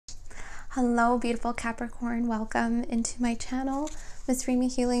Hello, beautiful Capricorn. Welcome into my channel, Miss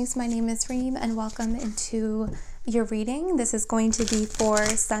Reemi Healings. My name is Reem, and welcome into your reading. This is going to be for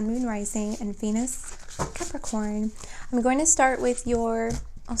Sun, Moon, Rising, and Venus, Capricorn. I'm going to start with your...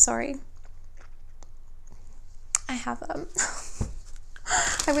 Oh, sorry. I have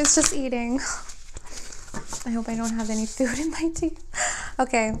I was just eating. I hope I don't have any food in my teeth.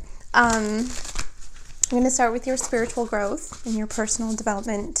 Okay. I'm going to start with your spiritual growth and your personal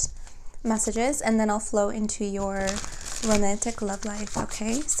development messages, and then I'll flow into your romantic love life.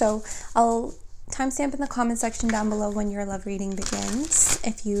 Okay, so I'll timestamp in the comment section down below when your love reading begins.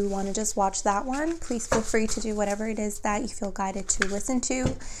 If you want to just watch that one, please feel free to do whatever it is that you feel guided to listen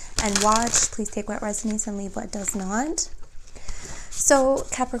to and watch. Please take what resonates and leave what does not. So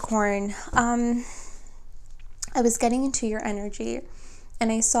Capricorn, I was getting into your energy,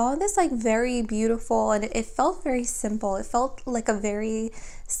 and I saw this like very beautiful, and it felt very simple. It felt like a very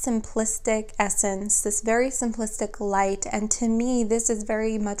simplistic essence, this very simplistic light. And to me, this is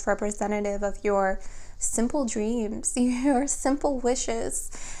very much representative of your simple dreams, your simple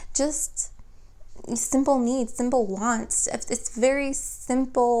wishes, just simple needs, simple wants. It's very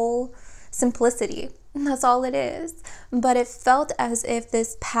simple simplicity. That's all it is. But it felt as if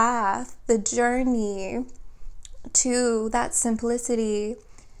this path, the journey to that simplicity,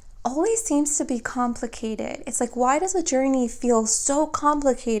 always seems to be complicated. It's like, why does a journey feel so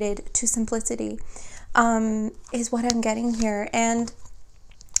complicated to simplicity? Is what I'm getting here. And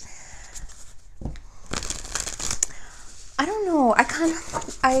I don't know,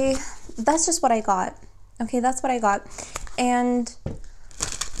 that's just what I got. Okay, that's what I got. And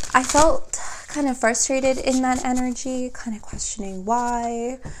I felt kind of frustrated in that energy, kind of questioning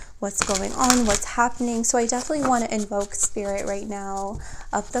why, what's going on, what's happening. So I definitely want to invoke spirit right now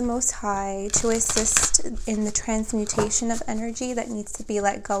of the Most High to assist in the transmutation of energy that needs to be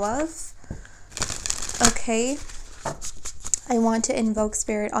let go of. Okay, I want to invoke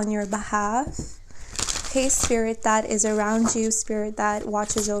spirit on your behalf. Okay, spirit that is around you, spirit that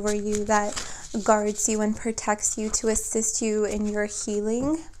watches over you, that guards you and protects you, to assist you in your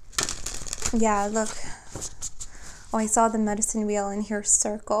healing. Yeah, look. Oh, I saw the medicine wheel in here,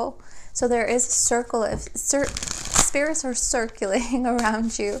 circle. So there is a circle of spirits are circulating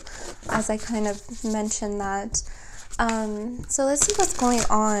around you, as I kind of mentioned that. So let's see what's going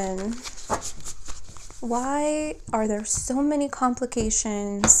on. Why are there so many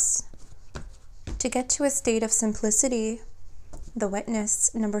complications to get to a state of simplicity? The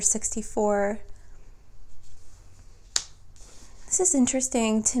Witness, number 64. This is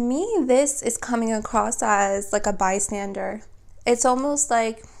interesting. To me, this is coming across as like a bystander. It's almost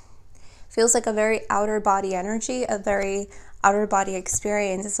like, feels like a very outer body energy, a very outer body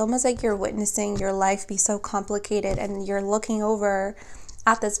experience. It's almost like you're witnessing your life be so complicated, and you're looking over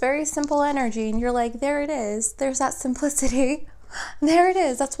at this very simple energy, and you're like, there it is. There's that simplicity. There it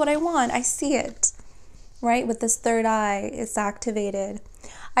is. That's what I want. I see it. Right? With this third eye, it's activated.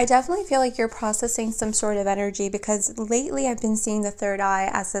 I definitely feel like you're processing some sort of energy, because lately I've been seeing the third eye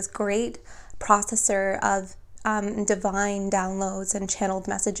as this great processor of divine downloads and channeled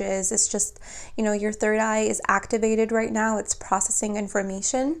messages. It's just, you know, your third eye is activated right now. It's processing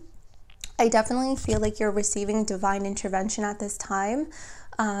information. I definitely feel like you're receiving divine intervention at this time.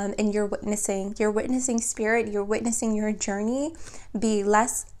 And you're witnessing spirit, you're witnessing your journey be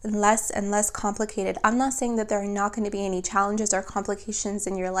less and less complicated. I'm not saying that there are not going to be any challenges or complications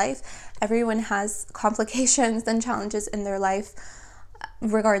in your life. Everyone has complications and challenges in their life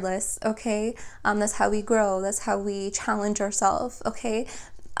regardless, okay? That's how we grow, that's how we challenge ourselves, okay?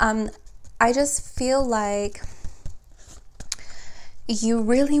 I just feel like you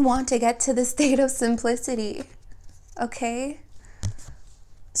really want to get to the state of simplicity, okay?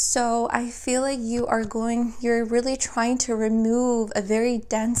 So I feel like you're really trying to remove a very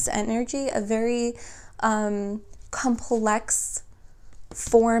dense energy, a very complex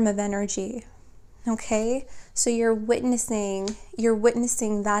form of energy. Okay? So you're witnessing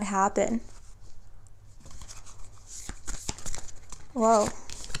that happen. Whoa.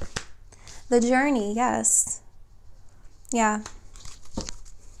 The journey, yes. Yeah.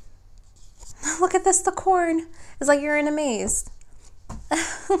 Look at this, the corn. It's like you're in a maze.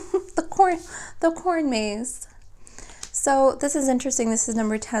 the corn maze. So this is interesting. This is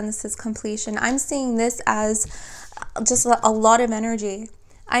number 10. This is completion. I'm seeing this as just a lot of energy.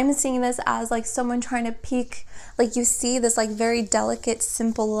 I'm seeing this as like someone trying to peek, like you see this like very delicate,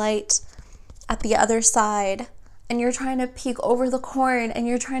 simple light at the other side, and you're trying to peek over the corn, and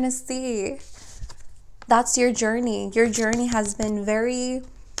you're trying to see. That's your journey. Your journey has been very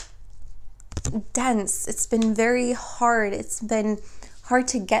dense. It's been very hard. It's been hard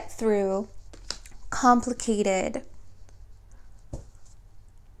to get through, complicated.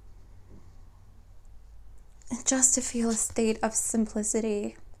 And just to feel a state of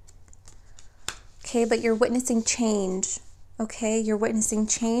simplicity. Okay, but you're witnessing change. Okay, you're witnessing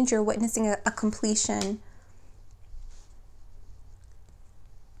change. You're witnessing a completion.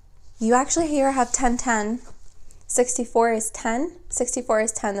 You actually here have 10-10. 64 is 10. 64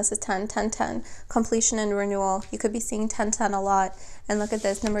 is 10. This is 10. 10-10. Completion and renewal. You could be seeing 10-10 a lot. And look at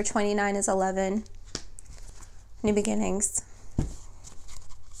this. Number 29 is 11. New beginnings.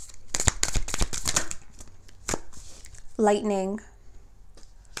 Lightning.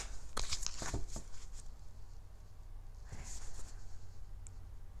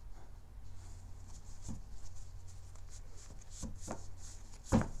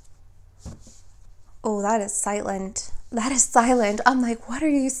 Oh, that is silent. That is silent. I'm like, what are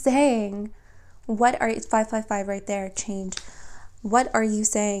you saying? What are you, 555 right there, change. What are you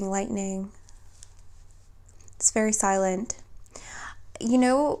saying, lightning? It's very silent. You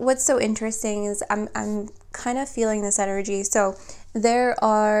know, what's so interesting is I'm kind of feeling this energy. So there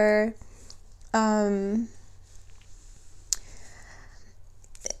are,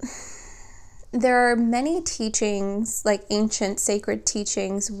 there are many teachings, like ancient sacred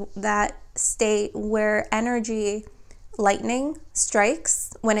teachings, that state where energy, lightning,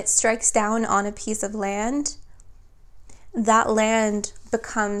 strikes. When it strikes down on a piece of land, that land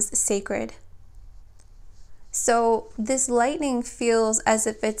becomes sacred. So this lightning feels as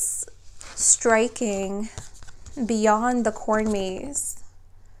if it's striking beyond the corn maze.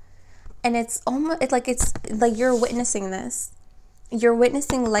 And it's almost it's like you're witnessing this. You're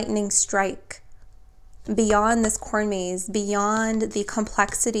witnessing lightning strike beyond this corn maze, beyond the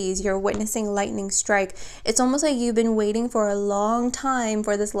complexities. You're witnessing lightning strike. It's almost like you've been waiting for a long time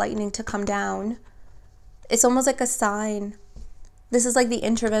for this lightning to come down. It's almost like a sign. This is like the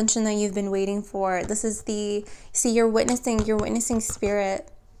intervention that you've been waiting for. This is the, see, you're witnessing spirit.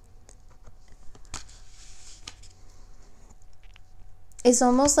 It's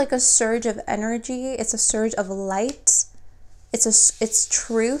almost like a surge of energy. It's a surge of light. It's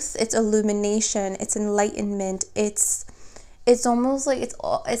truth, it's illumination, it's enlightenment. It's almost like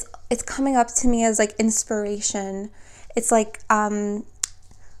it's coming up to me as like inspiration. It's like I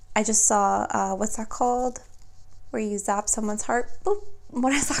just saw what's that called? Where you zap someone's heart. Boop.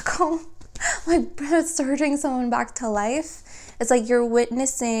 What is that called? Like surging someone back to life. It's like you're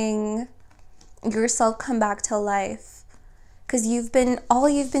witnessing yourself come back to life. Because all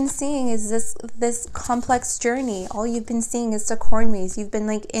you've been seeing is this complex journey. All you've been seeing is the corn maze. You've been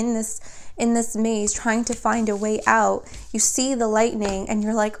like in this maze trying to find a way out. You see the lightning and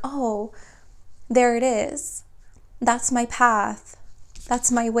you're like, oh, there it is. That's my path.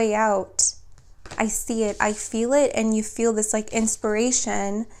 That's my way out. I see it. I feel it. And you feel this like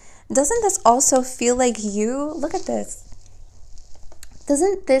inspiration. Doesn't this also feel like you? Look at this.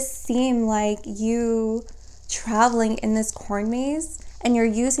 Doesn't this seem like you traveling in this corn maze, and you're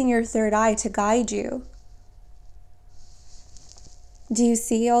using your third eye to guide you? Do you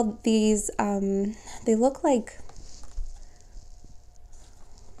see all these they look like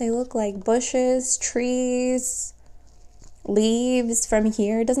bushes, trees, leaves from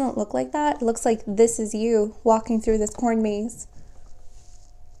here? It doesn't look like that. It looks like this is you walking through this corn maze,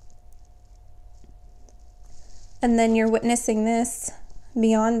 and then you're witnessing this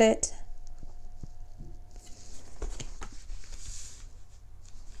beyond it.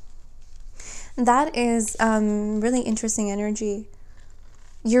 That is really interesting energy.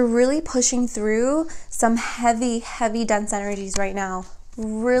 You're really pushing through some heavy, dense energies right now.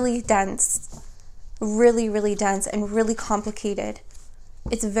 Really dense. Really, really dense and really complicated.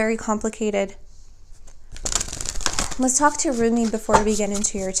 It's very complicated. Let's talk to Rumi before we get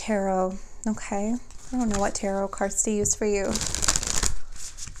into your tarot. Okay? I don't know what tarot cards to use for you.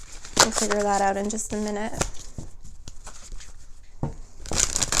 We'll figure that out in just a minute.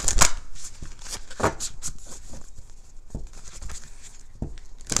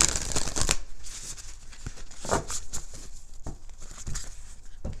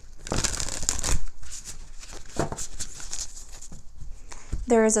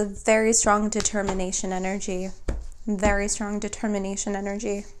 There is a very strong determination energy. Very strong determination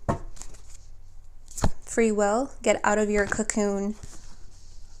energy. Free will. Get out of your cocoon.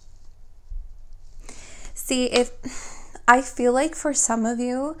 See, I feel like for some of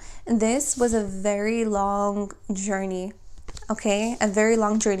you, this was a very long journey. Okay? A very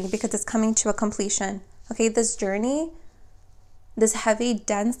long journey because it's coming to a completion. Okay? This journey, this heavy,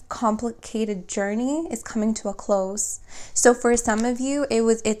 dense, complicated journey is coming to a close. So for some of you,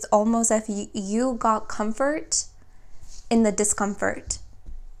 it's almost as if you got comfort in the discomfort.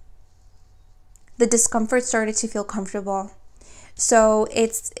 the discomfort started to feel comfortable. So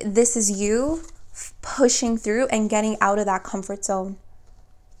this is you pushing through and getting out of that comfort zone,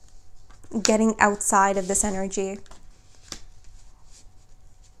 getting outside of this energy.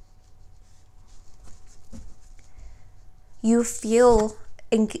 You feel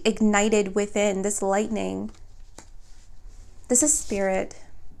ignited within this lightning. This is spirit.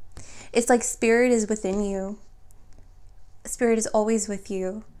 It's like spirit is within you. Spirit is always with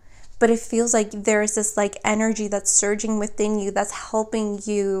you. But it feels like there's this like energy that's surging within you that's helping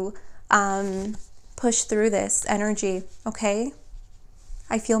you push through this energy, okay?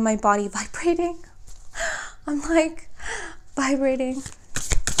 I feel my body vibrating. I'm like vibrating.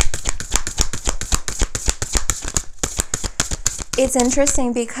 It's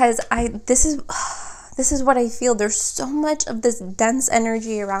interesting because this is what I feel. There's so much of this dense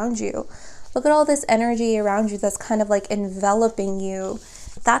energy around you. Look at all this energy around you that's kind of like enveloping you.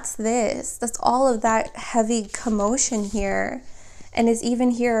 That's all of that heavy commotion here, and is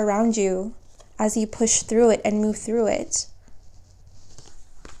even here around you as you push through it and move through it.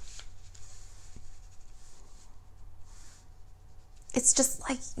 It's just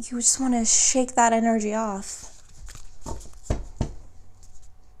like you just want to shake that energy off.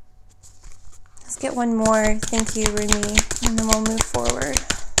 Let's get one more. Thank you, Rumi, and then we'll move forward.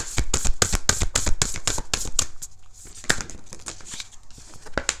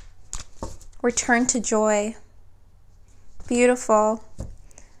 Return to joy. Beautiful.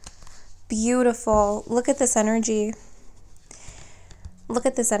 Beautiful. Look at this energy. Look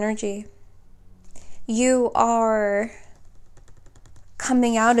at this energy. You are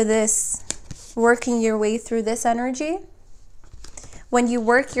coming out of this, working your way through this energy. When you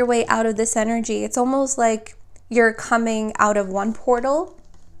work your way out of this energy, it's almost like you're coming out of one portal.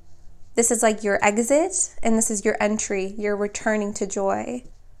 This is like your exit, and this is your entry. You're returning to joy.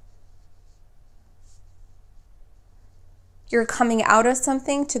 You're coming out of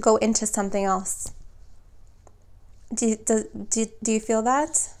something to go into something else. Do you feel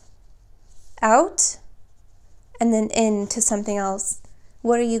that? Out and then into something else.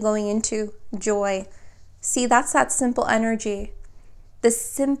 What are you going into? Joy. See, that's that simple energy. The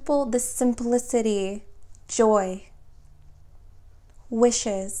simplicity, joy.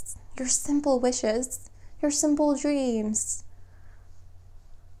 Wishes. Your simple wishes. Your simple dreams.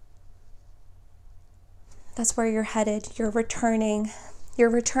 That's where you're headed. You're returning. You're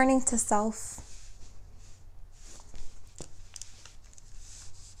returning to self.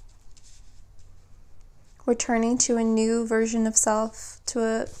 Returning to a new version of self,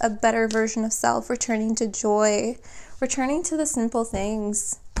 to a better version of self, returning to joy, returning to the simple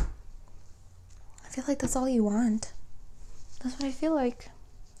things. I feel like that's all you want. That's what I feel like.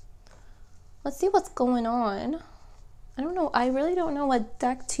 Let's see what's going on. I don't know. I really don't know what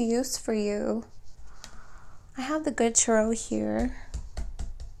deck to use for you. I have the Good Tarot here.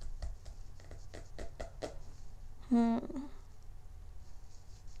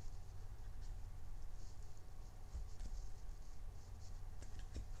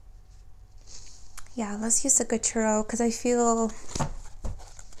 Yeah, let's use the Good Tarot because I feel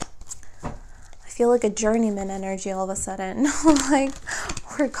like a journeyman energy all of a sudden. Like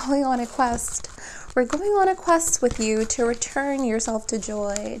we're going on a quest. We're going on a quest with you to return yourself to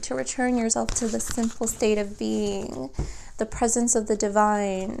joy, to return yourself to the simple state of being, the presence of the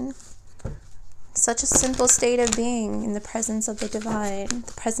divine. Such a simple state of being in the presence of the divine,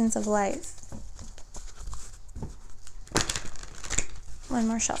 the presence of life. One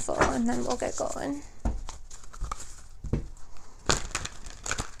more shuffle and then we'll get going.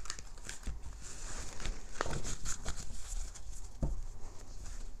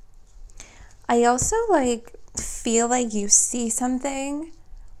 I also feel like you see something,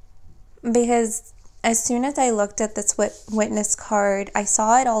 because as soon as I looked at this witness card, I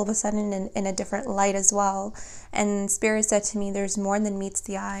saw it all of a sudden in a different light as well. And Spirit said to me, there's more than meets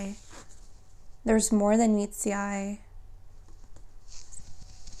the eye. There's more than meets the eye.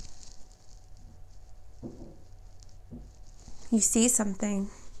 You see something.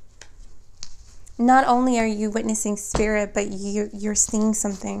 Not only are you witnessing Spirit, but you're seeing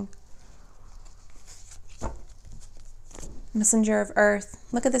something. Messenger of Earth.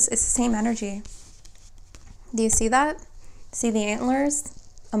 Look at this. It's the same energy. Do you see that? See the antlers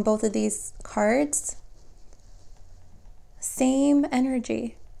on both of these cards? Same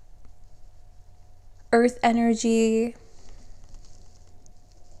energy. Earth energy.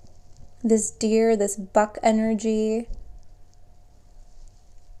 This deer, this buck energy.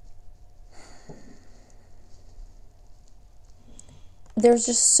 There's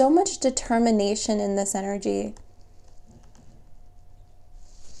just so much determination in this energy.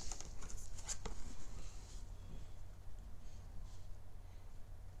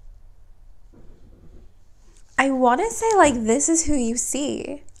 I want to say like this is who you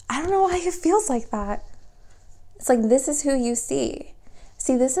see. I don't know why it feels like that. It's like this is who you see.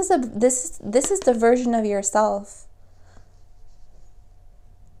 See, this is the version of yourself.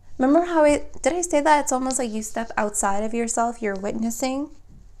 Remember how did I say that? It's almost like you step outside of yourself. You're witnessing.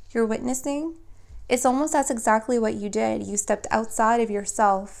 You're witnessing. It's almost that's exactly what you did. You stepped outside of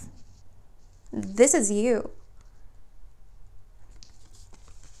yourself. This is you.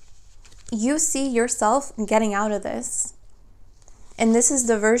 You see yourself getting out of this. And this is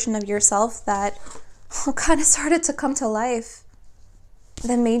the version of yourself that kind of started to come to life.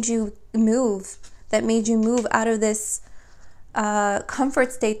 That made you move. That made you move out of this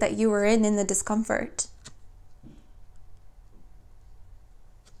comfort state that you were in the discomfort.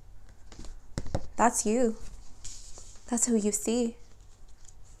 That's you. That's who you see.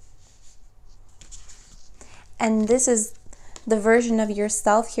 And this is the version of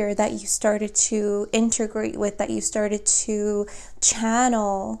yourself here that you started to integrate with, that you started to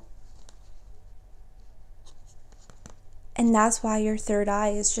channel. And that's why your third eye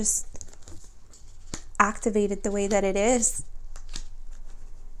is just activated the way that it is.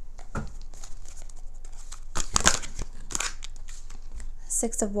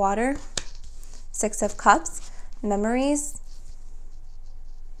 Six of water, Six of Cups, memories.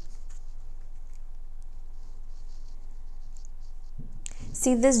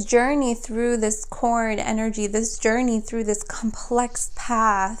 See, this journey through this cord energy, this journey through this complex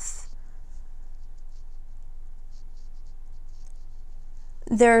path,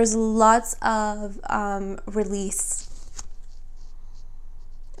 there's lots of release.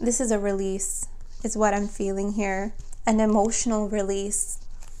 This is a release, is what I'm feeling here. An emotional release.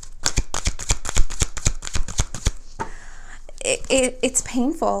 It's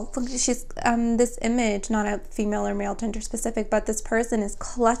painful. Look, she's this image, not a female or male gender specific, but this person is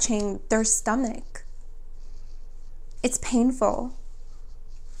clutching their stomach. It's painful.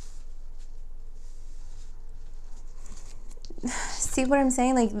 See what I'm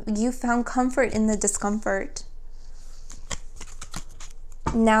saying? Like, you found comfort in the discomfort.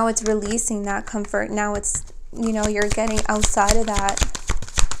 Now it's releasing that comfort. Now it's, you know, you're getting outside of that.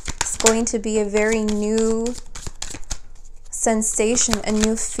 It's going to be a very new sensation, a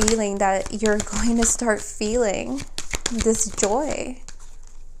new feeling that you're going to start feeling. This joy.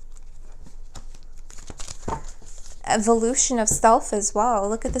 Evolution of self as well.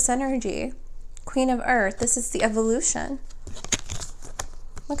 Look at this energy. Queen of Earth. This is the evolution.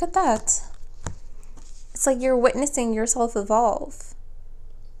 Look at that. It's like you're witnessing yourself evolve.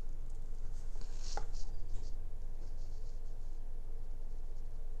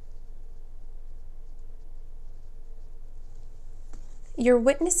 You're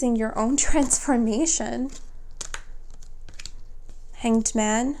witnessing your own transformation. Hanged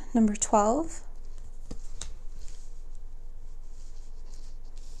Man, number 12.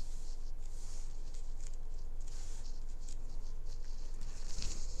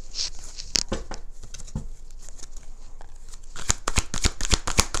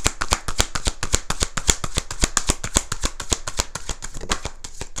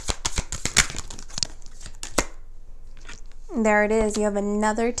 There it is. You have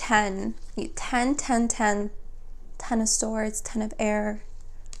another 10. 10, 10, 10. 10 of Swords, 10 of Air.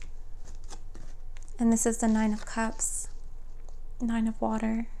 And this is the 9 of Cups. 9 of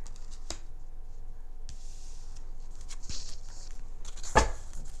Water.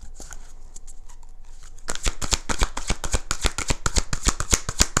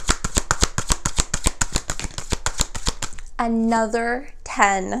 Another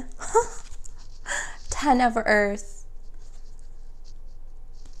 10. 10 of Earth.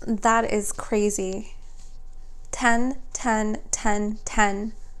 That is crazy. 10, 10, 10,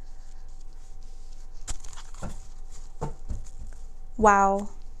 10. Wow.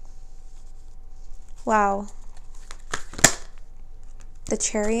 Wow. The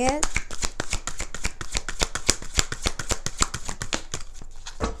Chariot.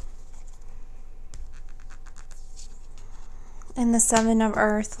 And the 7 of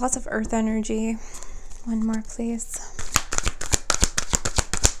Earth. Lots of Earth energy. One more, please.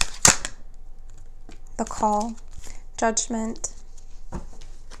 The Call. Judgment.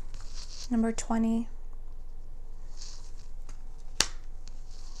 Number 20.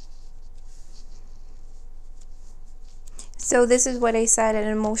 So this is what I said, an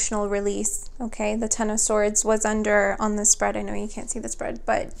emotional release. Okay, the 10 of Swords was under, on the spread, I know you can't see the spread,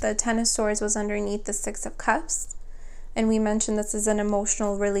 but the 10 of Swords was underneath the 6 of Cups. And we mentioned this is an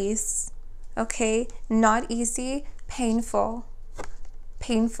emotional release. Okay, not easy, painful.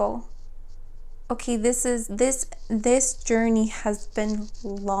 Painful. Okay, this journey has been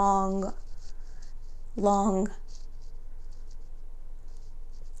long. long.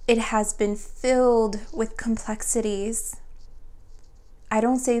 It has been filled with complexities. I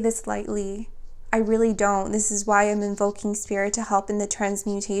don't say this lightly. I really don't. This is why I'm invoking Spirit to help in the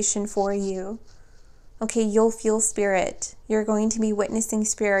transmutation for you. Okay, you'll feel Spirit. You're going to be witnessing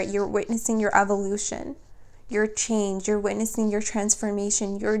Spirit. You're witnessing your evolution, your change. You're witnessing your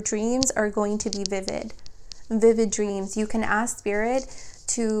transformation. Your dreams are going to be vivid. Vivid dreams. You can ask Spirit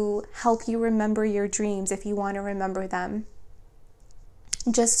to help you remember your dreams if you want to remember them,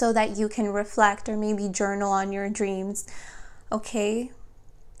 just so that you can reflect or maybe journal on your dreams, okay,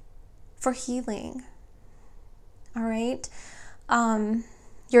 for healing. All right.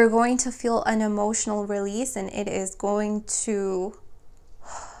 You're going to feel an emotional release, and it is going to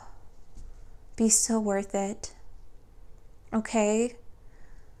be so worth it. Okay.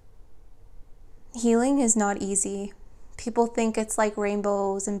 Healing is not easy. People think it's like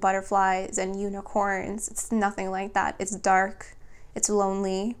rainbows and butterflies and unicorns. It's nothing like that. It's dark. It's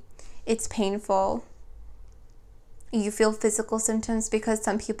lonely. It's painful. You feel physical symptoms because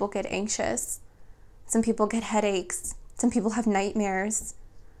some people get anxious. Some people get headaches. Some people have nightmares.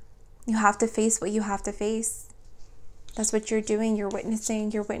 You have to face what you have to face. That's what you're doing. You're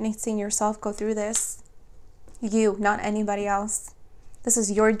witnessing yourself go through this. You, not anybody else. This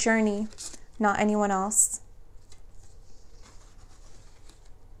is your journey, not anyone else.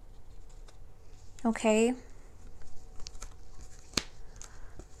 Okay?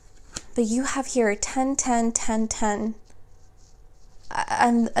 But you have here 10, 10, 10, 10.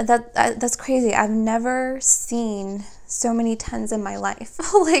 And that's crazy. I've never seen so many 10s in my life,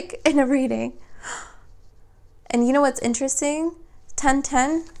 like in a reading. And you know what's interesting? 10,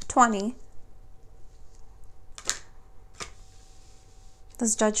 10, 20.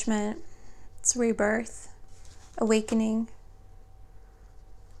 That's judgment. It's rebirth, awakening.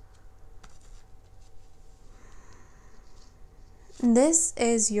 This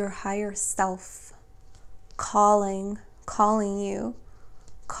is your higher self calling you,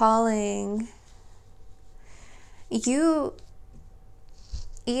 calling you,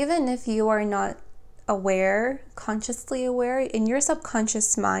 even if you are not aware, consciously aware, in your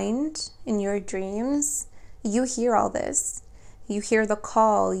subconscious mind, in your dreams, you hear all this. You hear the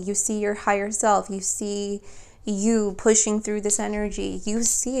call, you see your higher self, you see you pushing through this energy, you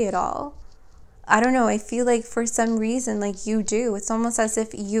see it all. I don't know, I feel like for some reason, like you do, it's almost as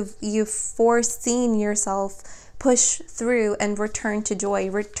if you've foreseen yourself push through and return to joy,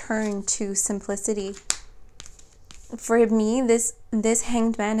 return to simplicity. For me, this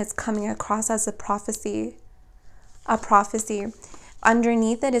Hanged Man is coming across as a prophecy. A prophecy.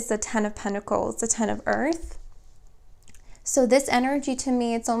 Underneath it is the 10 of Pentacles, the 10 of Earth. So this energy to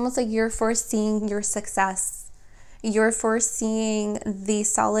me, it's almost like you're foreseeing your success. You're foreseeing the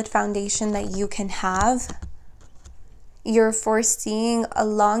solid foundation that you can have. You're foreseeing a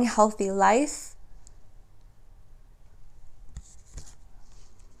long, healthy life.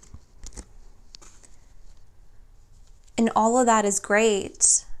 And all of that is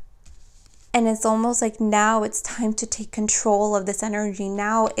great. And it's almost like now it's time to take control of this energy.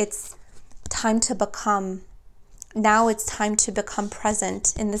 Now it's time to become. Now it's time to become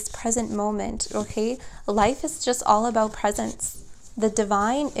present in this present moment, okay? Life is just all about presence. The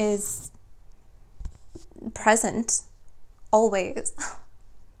divine is present, always.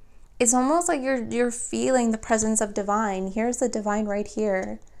 It's almost like you're feeling the presence of divine. Here's the divine right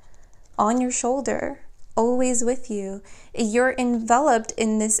here, on your shoulder, always with you. You're enveloped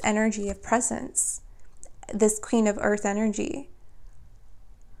in this energy of presence, this Queen of Earth energy.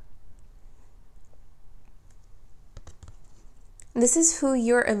 This is who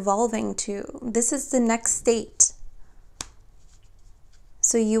you're evolving to. This is the next state.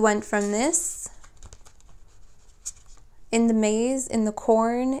 So you went from this, in the maze, in the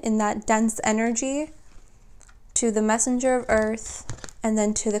corn, in that dense energy, to the Messenger of Earth, and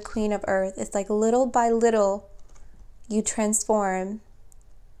then to the Queen of Earth. It's like little by little, you transform.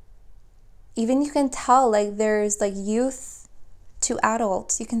 Even you can tell, like there's like youth to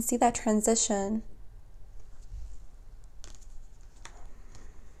adults. You can see that transition.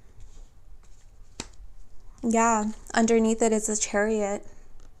 Yeah, underneath it is a Chariot.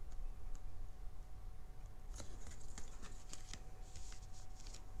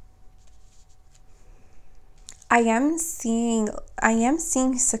 I am seeing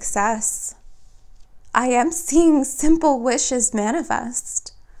success. I am seeing simple wishes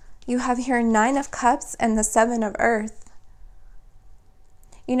manifest. You have here 9 of Cups and the 7 of Earth.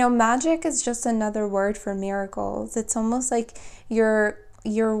 You know, magic is just another word for miracles. It's almost like you're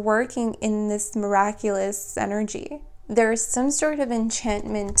working in this miraculous energy. there's some sort of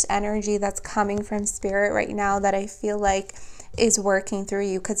enchantment energy that's coming from spirit right now that I feel like is working through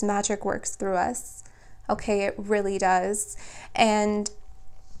you, because magic works through us. Okay, it really does. And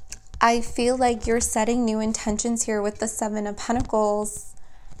I feel like you're setting new intentions here with the Seven of Pentacles.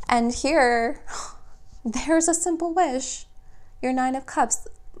 And here, there's a simple wish. Your Nine of Cups.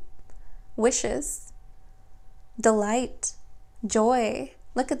 Wishes. Delight. Joy.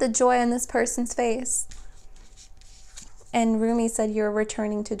 Look at the joy on this person's face. And Rumi said you're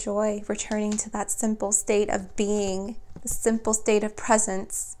returning to joy, returning to that simple state of being, the simple state of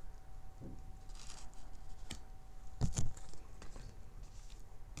presence.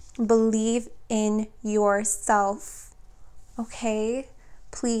 Believe in yourself, okay?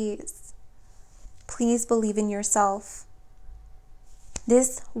 Please, please believe in yourself.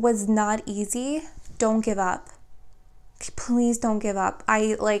 This was not easy. Don't give up. Please don't give up.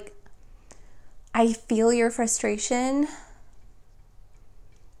 I feel your frustration.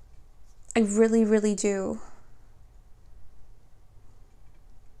 I really, really do.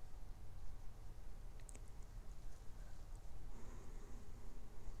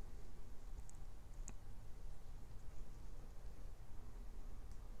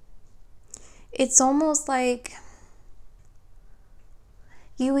 It's almost like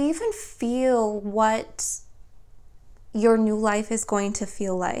you even feel what your new life is going to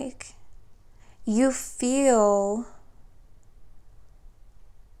feel like. You feel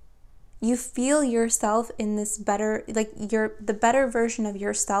yourself in this better, like the better version of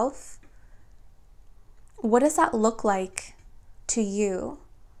yourself. What does that look like to you?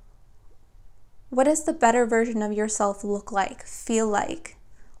 What does the better version of yourself look like, feel like?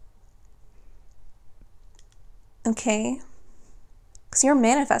 Okay? Because you're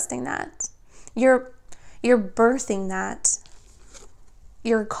manifesting that. You're birthing that.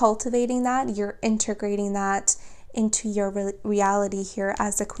 You're cultivating that. You're integrating that into your reality here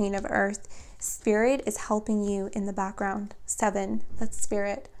as the Queen of Earth. Spirit is helping you in the background. 7, that's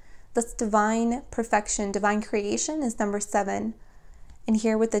spirit. That's divine perfection. Divine creation is number 7. And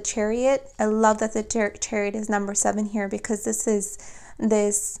here with the Chariot, I love that the Chariot is number 7 here, because this is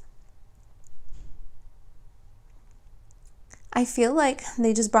this. I feel like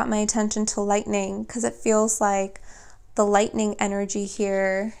they just brought my attention to lightning, because it feels like the lightning energy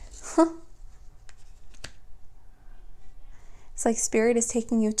here. It's like spirit is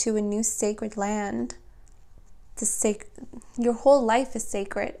taking you to a new sacred land. Your whole life is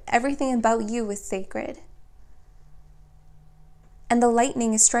sacred. Everything about you is sacred. And the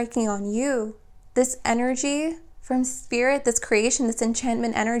lightning is striking on you. This energy from spirit, this creation, this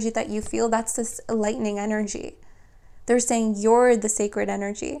enchantment energy that you feel, that's this lightning energy. They're saying you're the sacred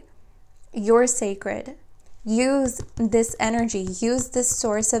energy. You're sacred. Use this energy. Use this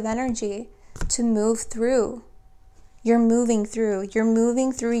source of energy to move through. You're moving through. You're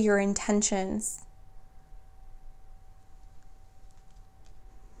moving through your intentions.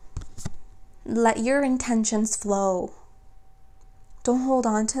 Let your intentions flow. Don't hold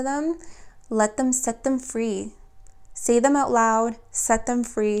on to them. Let them, set them free. Say them out loud. Set them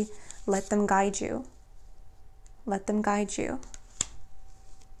free. Let them guide you. Let them guide you.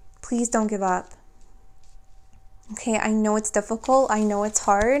 Please don't give up. Okay, I know it's difficult. I know it's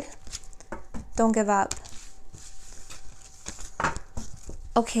hard. Don't give up.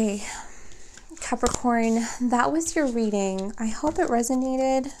 Okay, Capricorn, that was your reading. I hope it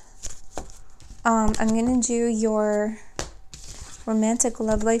resonated. I'm going to do your romantic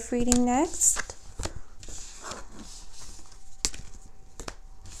love life reading next.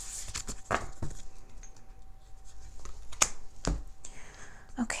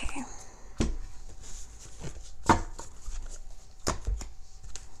 Okay.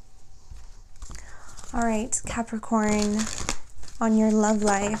 All right, Capricorn, on your love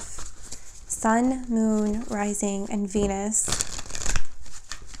life, Sun, Moon, Rising, and Venus.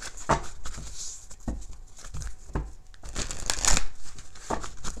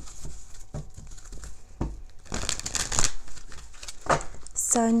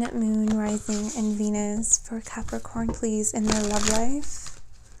 Sun, Moon, Rising, and Venus for Capricorn, please, in their love life.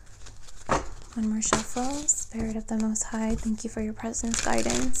 One more shuffle. Spirit of the Most High, thank you for your presence,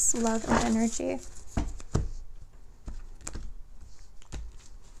 guidance, love, and energy.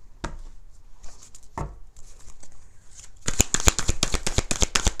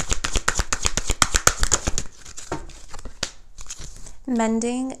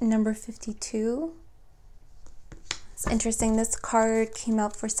 Mending, number 52. It's interesting, this card came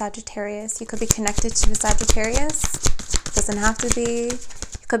out for Sagittarius. You could be connected to a Sagittarius. Doesn't have to be.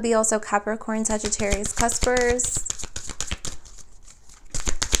 You could be also Capricorn, Sagittarius, cuspers.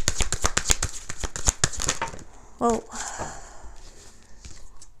 Well,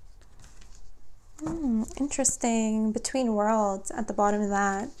 interesting. Between worlds at the bottom of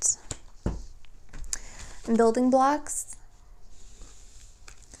that. And building blocks.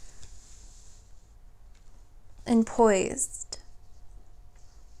 And poised.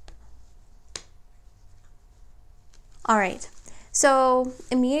 All right. So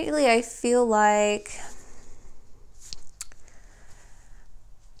immediately I feel like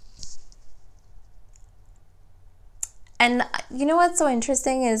and you know what's so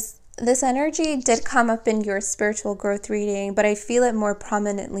interesting is this energy did come up in your spiritual growth reading, but I feel it more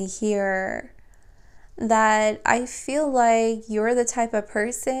prominently here. That I feel like you're the type of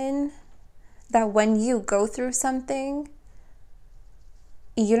person that when you go through something,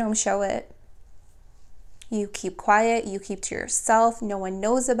 you don't show it. You keep quiet, you keep to yourself, no one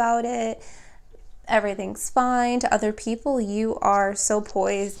knows about it, everything's fine. To other people, you are so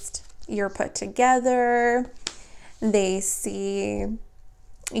poised, you're put together, they see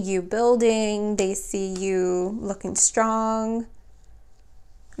you building, they see you looking strong.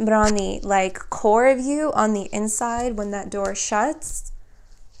 But on the core of you, on the inside, when that door shuts,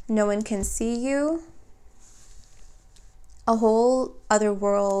 no one can see you. A whole other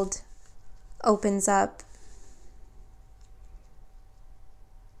world opens up.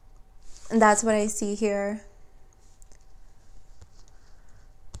 And that's what I see here.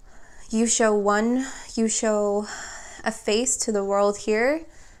 You show a face to the world here,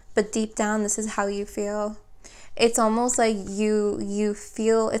 but deep down, this is how you feel. It's almost like you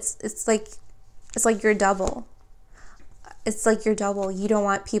feel it's like you're double. It's like you're double. You don't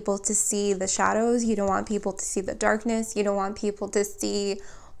want people to see the shadows. You don't want people to see the darkness. You don't want people to see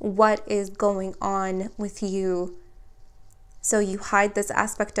what is going on with you. So you hide this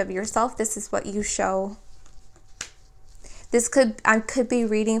aspect of yourself. This is what you show. I could be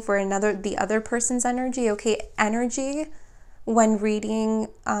reading for the other person's energy. Okay, energy when reading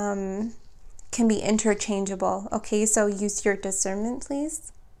can be interchangeable. Okay, so use your discernment,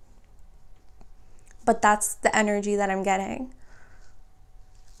 please. But that's the energy that I'm getting.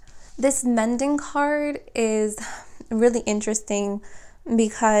 This mending card is really interesting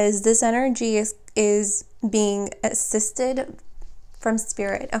because this energy is being assisted from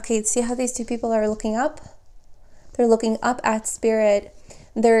spirit. Okay, see how these two people are looking up? They're looking up at spirit.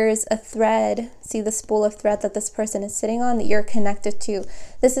 There's a thread, see the spool of thread that this person is sitting on that you're connected to.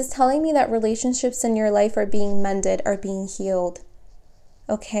 This is telling me that relationships in your life are being mended, are being healed.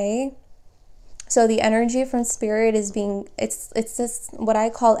 Okay? So the energy from spirit is it's this, what I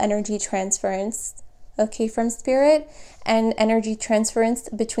call energy transference, okay, from spirit, and energy transference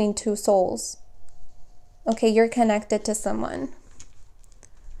between two souls. Okay, you're connected to someone.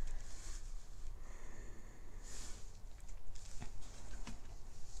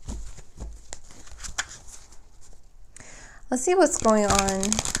 Let's see what's going on.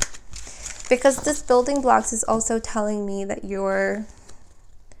 Because this building blocks is also telling me that you're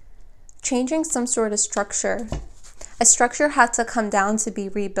changing some sort of structure. A structure had to come down to be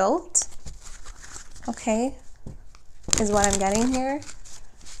rebuilt. Okay, is what I'm getting here.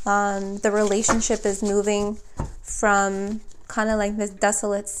 The relationship is moving from kind of like this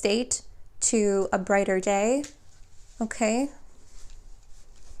desolate state to a brighter day. Okay.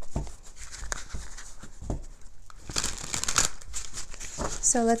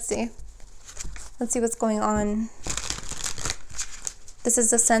 So let's see what's going on. This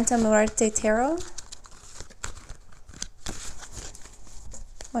is the Santa Muerte Tarot.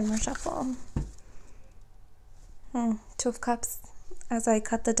 One more shuffle. Two of Cups as I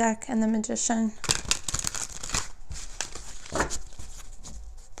cut the deck, and the Magician.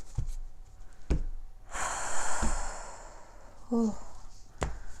 Oh,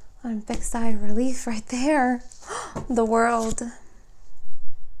 one big sigh of relief right there. The World.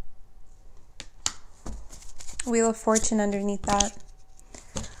 Wheel of Fortune underneath that.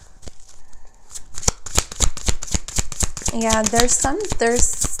 Yeah, there's some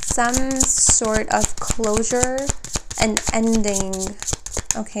sort of closure, an ending,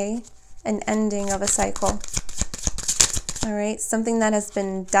 okay? An ending of a cycle. All right, something that has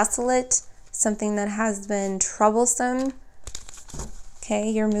been desolate, something that has been troublesome. Okay,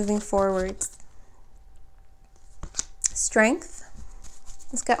 you're moving forward. Strength.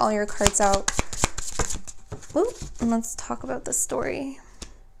 Let's get all your cards out. Ooh, and let's talk about the story.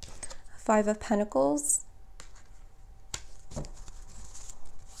 Five of Pentacles.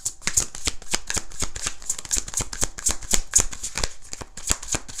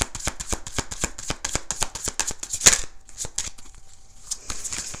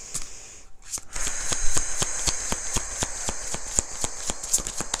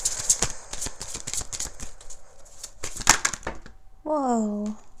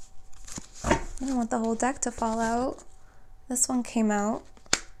 Whoa. I don't want the whole deck to fall out. This one came out.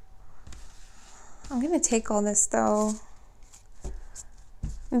 I'm going to take all this though,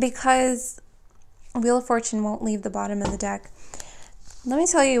 because Wheel of Fortune won't leave the bottom of the deck. Let me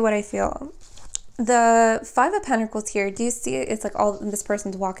tell you what I feel. The Five of Pentacles here, do you see it? It's like all this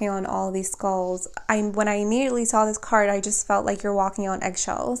person's walking on all of these skulls. When I immediately saw this card, I just felt like you're walking on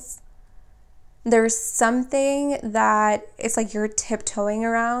eggshells. There's something that it's like you're tiptoeing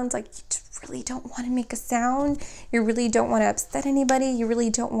around, like you just really don't want to make a sound. You really don't want to upset anybody. You really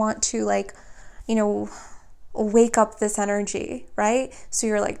don't want to, like, you know, wake up this energy, right? So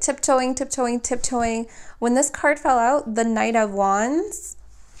you're like tiptoeing, tiptoeing, tiptoeing. When this card fell out, the Knight of Wands,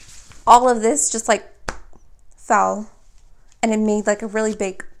 all of this just like fell and it made like a really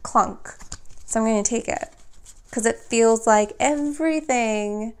big clunk. So I'm going to take it because it feels like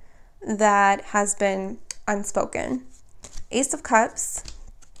everything that has been unspoken. Ace of Cups,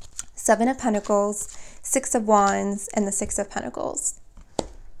 Seven of Pentacles, Six of Wands, and the Six of Pentacles.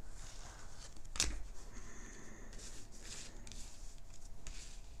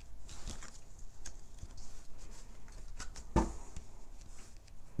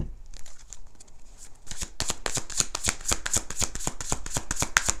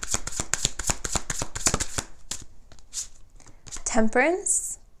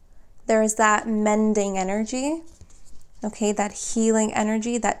 Temperance, there's that mending energy, okay, that healing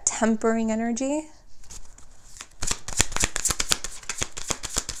energy, that tempering energy.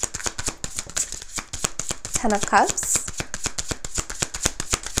 Ten of Cups,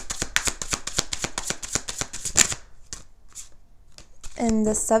 and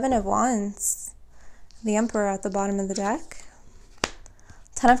the Seven of Wands, the Emperor at the bottom of the deck.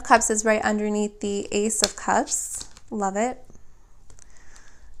 Ten of Cups is right underneath the Ace of Cups. Love it.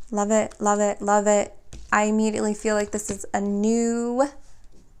 Love it, love it, love it. I immediately feel like this is a new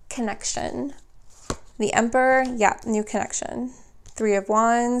connection. The Emperor, yeah, new connection. Three of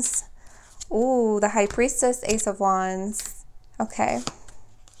Wands. Ooh, the High Priestess, Ace of Wands. Okay.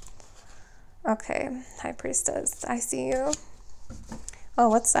 Okay, High Priestess, I see you. Oh,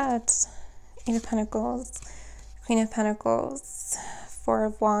 what's that? Eight of Pentacles, Queen of Pentacles, Four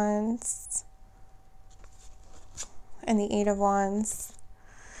of Wands, and the Eight of Wands.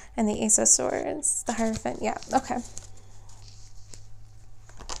 And the Ace of Swords, the Hierophant, yeah, okay.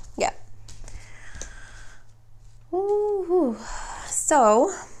 Yeah. Ooh.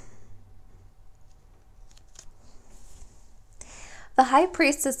 So, the High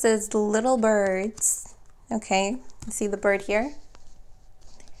Priestess's little birds, okay, you see the bird here?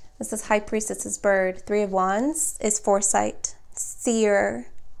 This is High Priestess's bird. Three of Wands is foresight, seer,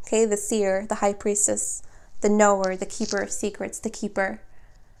 okay, the seer, the High Priestess, the knower, the keeper of secrets, the keeper.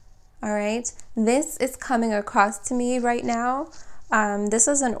 All right, this is coming across to me right now. This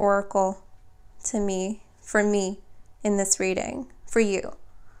is an oracle to me, for me, in this reading, for you.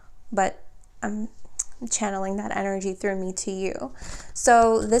 But I'm channeling that energy through me to you.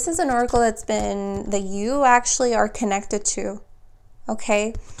 So this is an oracle that you actually are connected to,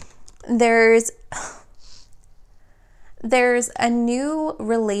 okay? There's a new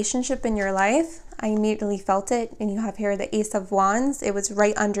relationship in your life. I immediately felt it, and you have here the Ace of Wands. It was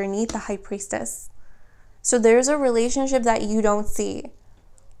right underneath the High Priestess. So there's a relationship that you don't see.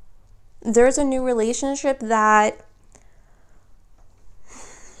 There's a new relationship that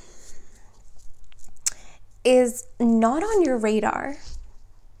is not on your radar,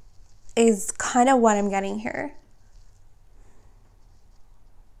 is kind of what I'm getting here.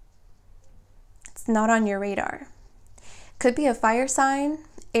 It's not on your radar. Could be a fire sign,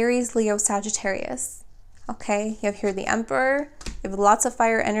 Aries, Leo, Sagittarius. Okay, you have here the Emperor. You have lots of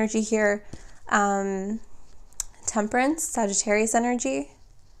fire energy here. Temperance, Sagittarius energy.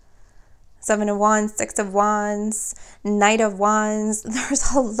 Seven of Wands, Six of Wands, Knight of Wands.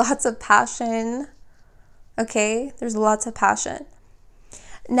 There's lots of passion. Okay, there's lots of passion.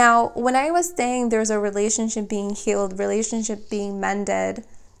 Now, when I was saying there's a relationship being healed, relationship being mended,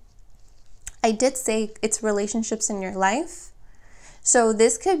 I did say it's relationships in your life. So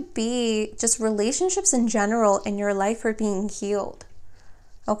this could be just relationships in general in your life are being healed.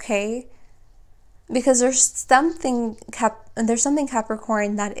 Okay? Because there's something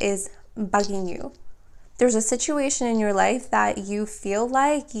Capricorn that is bugging you. There's a situation in your life that you feel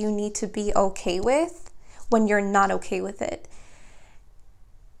like you need to be okay with when you're not okay with it.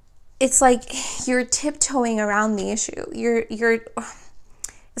 It's like you're tiptoeing around the issue.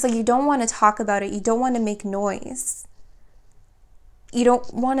 It's like you don't want to talk about it. You don't want to make noise. You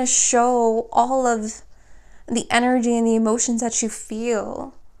don't want to show all of the energy and the emotions that you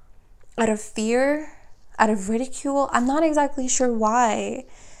feel out of fear, out of ridicule. I'm not exactly sure why,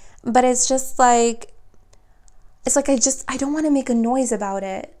 but it's just like, I don't want to make a noise about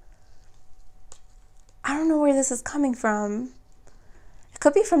it. I don't know where this is coming from. It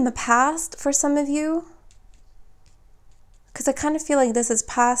could be from the past for some of you, because I kind of feel like this is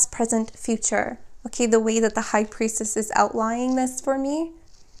past, present, future. Okay, the way that the High Priestess is outlining this for me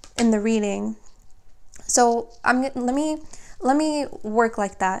in the reading. So let me work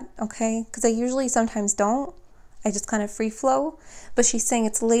like that, okay? Because I usually sometimes don't. I just kind of free flow. But she's saying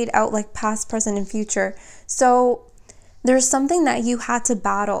it's laid out like past, present, and future. So there's something that you had to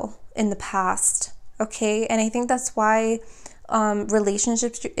battle in the past, okay? And I think that's why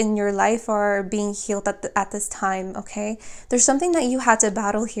relationships in your life are being healed at this time, okay? There's something that you had to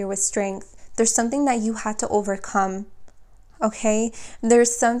battle here with strength. There's something that you had to overcome, okay?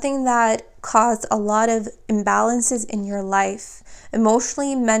 There's something that caused a lot of imbalances in your life,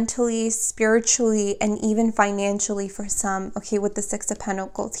 emotionally, mentally, spiritually, and even financially for some, okay, with the Six of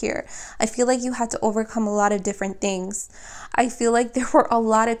Pentacles here. I feel like you had to overcome a lot of different things. I feel like there were a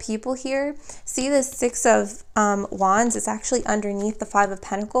lot of people here. See, the Six of Wands is actually underneath the Five of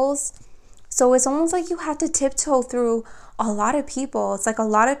Pentacles. So it's almost like you had to tiptoe through a lot of people. It's like a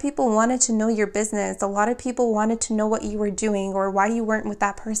lot of people wanted to know your business. A lot of people wanted to know what you were doing or why you weren't with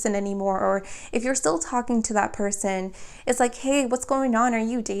that person anymore. Or if you're still talking to that person, it's like, hey, what's going on? Are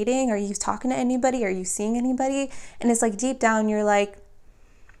you dating? Are you talking to anybody? Are you seeing anybody? And it's like deep down, you're like,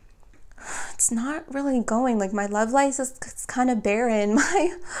 it's not really going. Like my love life is kind of barren.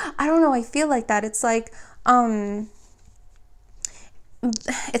 I don't know. I feel like that. It's like,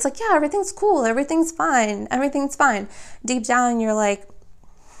 yeah, everything's cool, everything's fine. Deep down, you're like,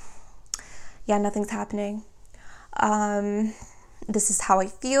 yeah, nothing's happening. This is how I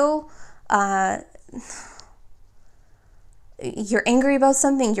feel. You're angry about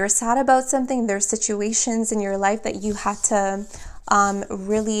something, you're sad about something. There's situations in your life that you had to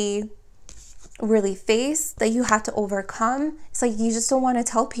really face, that you had to overcome. It's like you just don't want to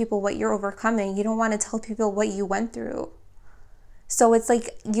tell people what you're overcoming. You don't want to tell people what you went through. So it's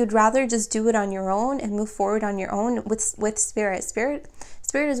like you'd rather just do it on your own and move forward on your own with spirit. Spirit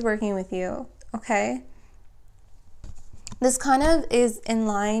is working with you, okay? This kind of is in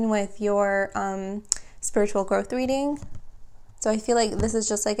line with your spiritual growth reading. So I feel like this is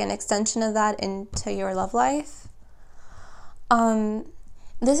just like an extension of that into your love life.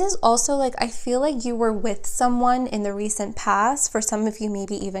 This is also like, I feel like you were with someone in the recent past. For some of you,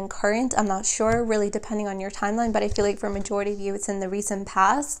 maybe even current. I'm not sure, really depending on your timeline. But I feel like for a majority of you, it's in the recent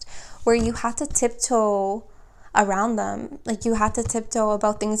past where you had to tiptoe around them. Like you had to tiptoe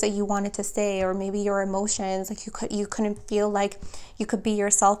about things that you wanted to say, or maybe your emotions. Like you couldn't feel like you could be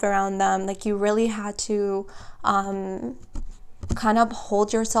yourself around them. Like you really had to kind of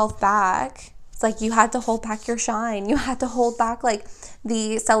hold yourself back. It's like you had to hold back your shine. You had to hold back like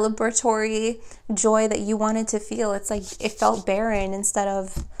the celebratory joy that you wanted to feel. It's like it felt barren instead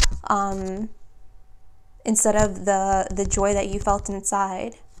of the joy that you felt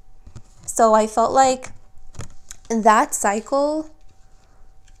inside. So I felt like that cycle,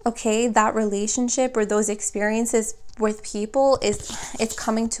 okay, that relationship or those experiences with people it's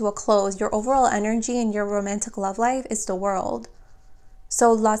coming to a close. Your overall energy in your romantic love life is the world.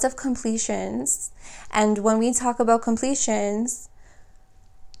 So lots of completions. And when we talk about completions,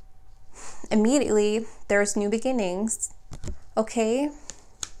 immediately there's new beginnings, okay?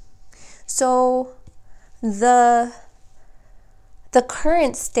 So the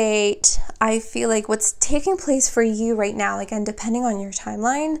current state, I feel like what's taking place for you right now, again, depending on your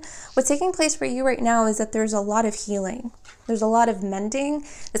timeline, what's taking place for you right now is that there's a lot of healing. There's a lot of mending.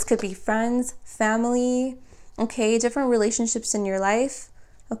 This could be friends, family, okay, different relationships in your life,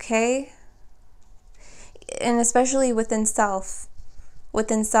 okay? And especially within self.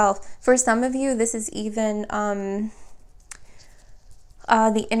 For some of you, this is even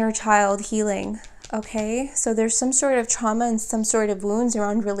the inner child healing, okay? So there's some sort of trauma and some sort of wounds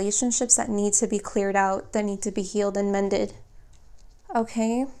around relationships that need to be cleared out, that need to be healed and mended,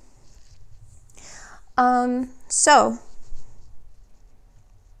 okay? So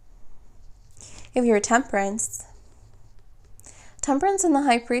if you're Temperance and the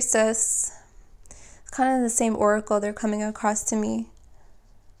High Priestess, kind of the same oracle they're coming across to me.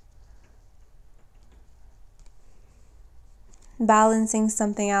 Balancing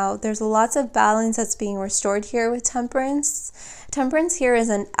something out. There's lots of balance that's being restored here with Temperance. Temperance here is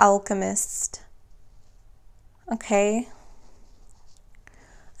an alchemist. Okay?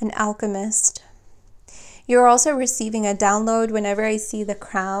 An alchemist. You're also receiving a download. Whenever I see the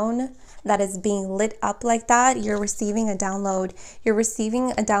crown that is being lit up like that, you're receiving a download. You're receiving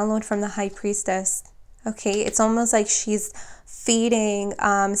a download from the High Priestess. Okay, it's almost like she's feeding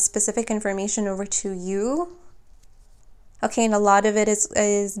specific information over to you. Okay, and a lot of it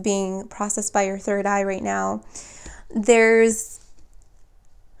is being processed by your third eye right now. There's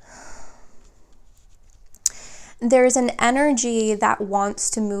an energy that wants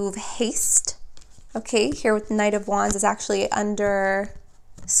to move haste. Okay, here with the Knight of Wands is actually under,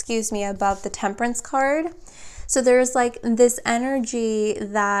 above the Temperance card. So there's like this energy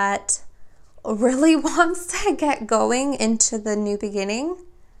that really wants to get going into the new beginning,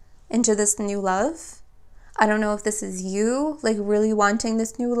 into this new love. I don't know if this is you, like really wanting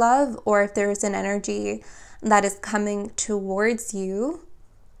this new love, or if there's an energy that is coming towards you.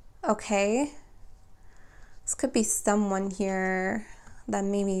 Okay. This could be someone here that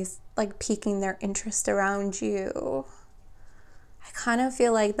maybe is like piquing their interest around you. I kind of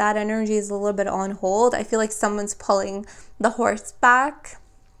feel like that energy is a little bit on hold. I feel like someone's pulling the horse back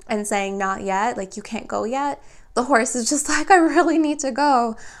and saying, not yet, like you can't go yet. The horse is just like, I really need to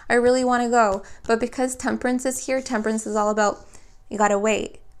go. I really want to go. But because Temperance is here, Temperance is all about, you got to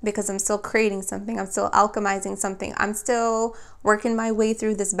wait, because I'm still creating something. I'm still alchemizing something. I'm still working my way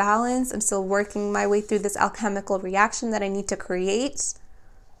through this balance. I'm still working my way through this alchemical reaction that I need to create.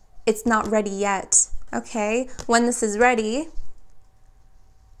 It's not ready yet. Okay? When this is ready,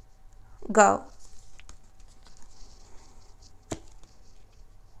 go.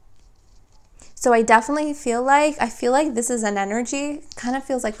 So I definitely feel like, this is an energy, kind of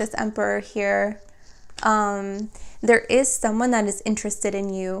feels like this Emperor here. There is someone that is interested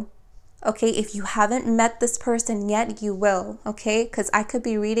in you. Okay, if you haven't met this person yet, you will. Okay, because I could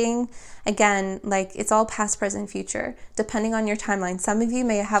be reading, again, like it's all past, present, future, depending on your timeline. Some of you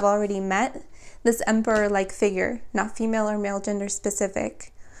may have already met this Emperor-like figure, not female or male gender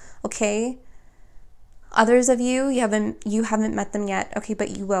specific. Okay, others of you, you haven't met them yet. Okay,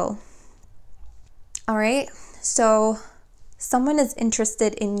 but you will. All right, so someone is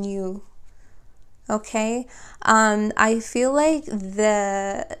interested in you. Okay, I feel like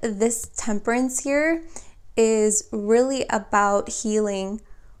this Temperance here is really about healing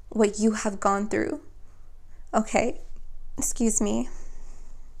what you have gone through. Okay, excuse me.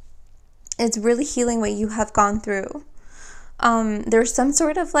 It's really healing what you have gone through. There's some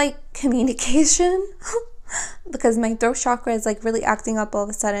sort of like communication because my throat chakra is like really acting up all of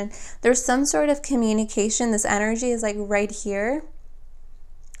a sudden. There's some sort of communication. This energy is like right here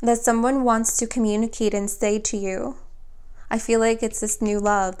that someone wants to communicate and say to you. I feel like it's this new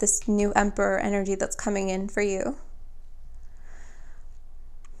love, this new Emperor energy that's coming in for you.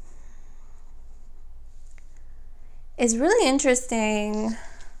 It's really interesting.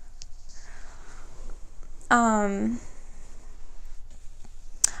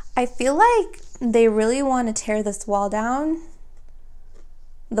 I feel like they really want to tear this wall down,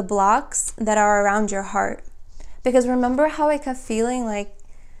 the blocks that are around your heart. Because remember how I kept feeling like,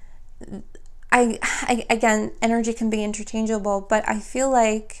 again, energy can be interchangeable, but I feel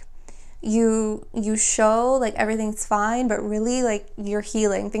like you show like everything's fine, but really like you're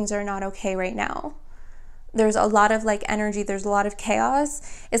healing. Things are not okay right now. There's a lot of like energy, there's a lot of chaos.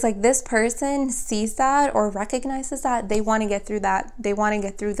 It's like this person sees that or recognizes that. They want to get through that. They want to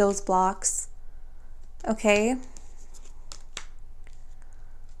get through those blocks. Okay?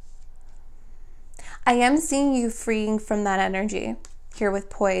 I am seeing you freeing from that energy here with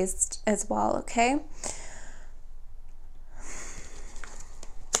Poised as well, okay?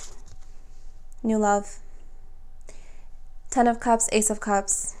 New love. 10 of Cups, Ace of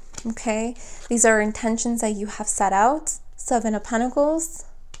Cups. Okay, these are intentions that you have set out. 7 of Pentacles.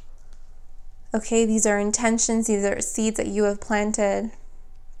 Okay, these are intentions, these are seeds that you have planted.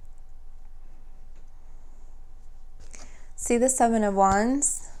 See the 7 of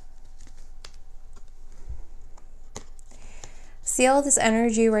Wands? See all this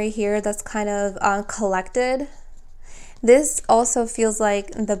energy right here that's kind of collected? This also feels like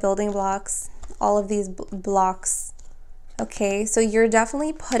the building blocks, all of these blocks. Okay, so you're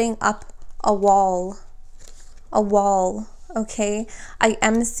definitely putting up a wall, okay? I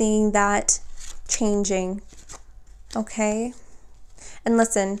am seeing that changing, okay? And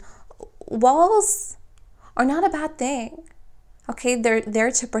listen, walls are not a bad thing, okay? They're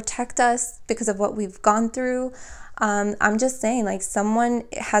there to protect us because of what we've gone through. I'm just saying, like, someone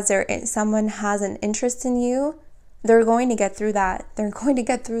has an interest in you. They're going to get through that. They're going to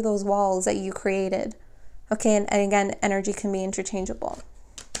get through those walls that you created. Okay, and again, energy can be interchangeable.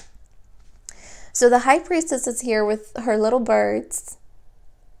 So the High Priestess is here with her little birds.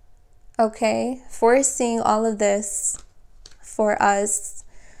 Okay, foreseeing all of this for us.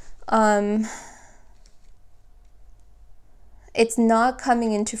 It's not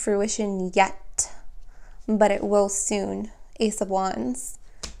coming into fruition yet. but it will soon. Ace of Wands.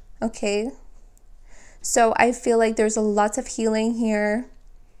 Okay. So I feel like there's lots of healing here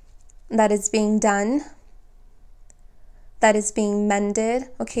that is being done, that is being mended.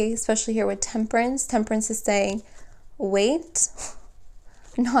 Okay, especially here with Temperance. Temperance is saying, wait,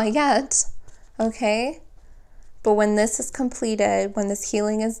 not yet. Okay. But when this is completed, when this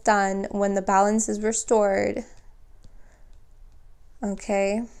healing is done, when the balance is restored,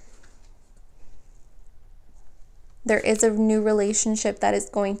 okay, there is a new relationship that is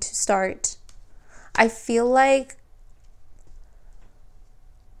going to start. I feel like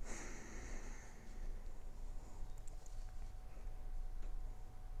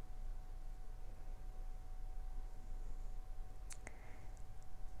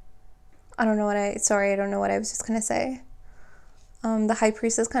I don't know what I was just going to say. The High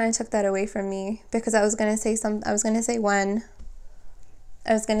Priestess kind of took that away from me because I was going to say when,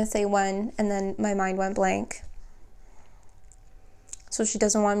 and then my mind went blank. So she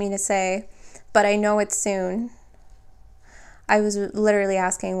doesn't want me to say, but I know it's soon. I was literally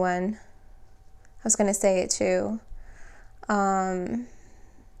asking when. I was going to say it too. I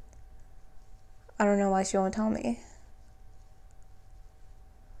don't know why she won't tell me.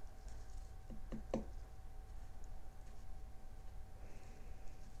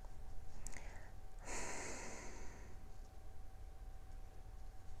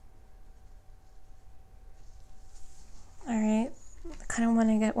 All right. I kind of want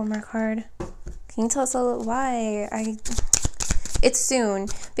to get one more card. Can you tell us a little why? It's soon.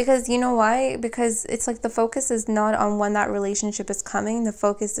 Because you know why? Because it's like the focus is not on when that relationship is coming. The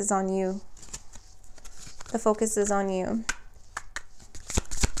focus is on you. The focus is on you.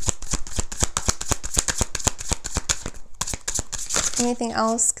 Anything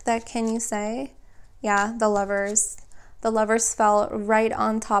else that can you say? Yeah, the Lovers. The Lovers fell right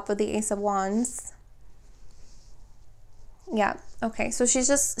on top of the Ace of Wands. Yeah, okay. So she's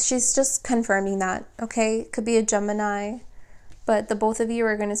just confirming that, okay? Could be a Gemini, but the both of you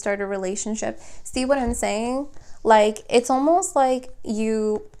are going to start a relationship. See what I'm saying? Like, it's almost like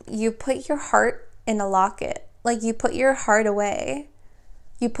you put your heart in a locket. Like, you put your heart away.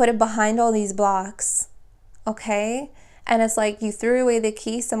 You put it behind all these blocks, okay? And it's like you threw away the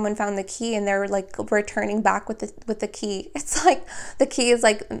key, someone found the key, and they're like returning back with the key. It's like the key is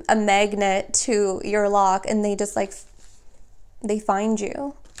like a magnet to your lock, and they just like they find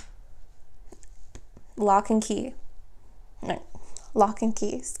you. Lock and key,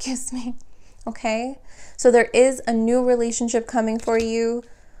 excuse me. Okay, so there is a new relationship coming for you.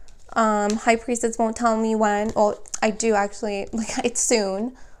 High Priestess won't tell me when. Well, I do actually, like, it's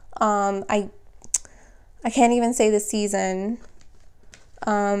soon. I can't even say the season.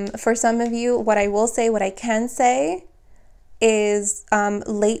 For some of you, what I can say is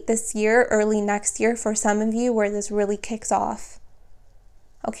late this year, early next year for some of you, where this really kicks off.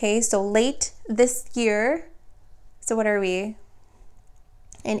 Okay, so late this year. So what are we?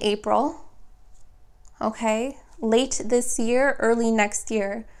 In April. Okay, late this year, early next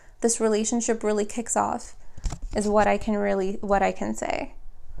year, this relationship really kicks off, is what I can say.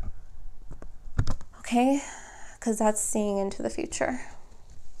 Okay, because that's seeing into the future.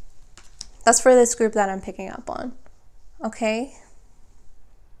 That's for this group that I'm picking up on. Okay.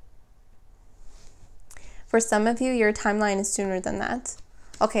 For some of you, your timeline is sooner than that.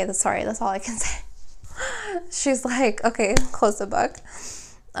 Okay, that's all I can say. She's like, okay, close the book.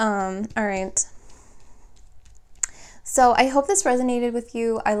 All right. So I hope this resonated with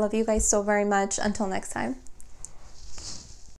you. I love you guys so very much. Until next time.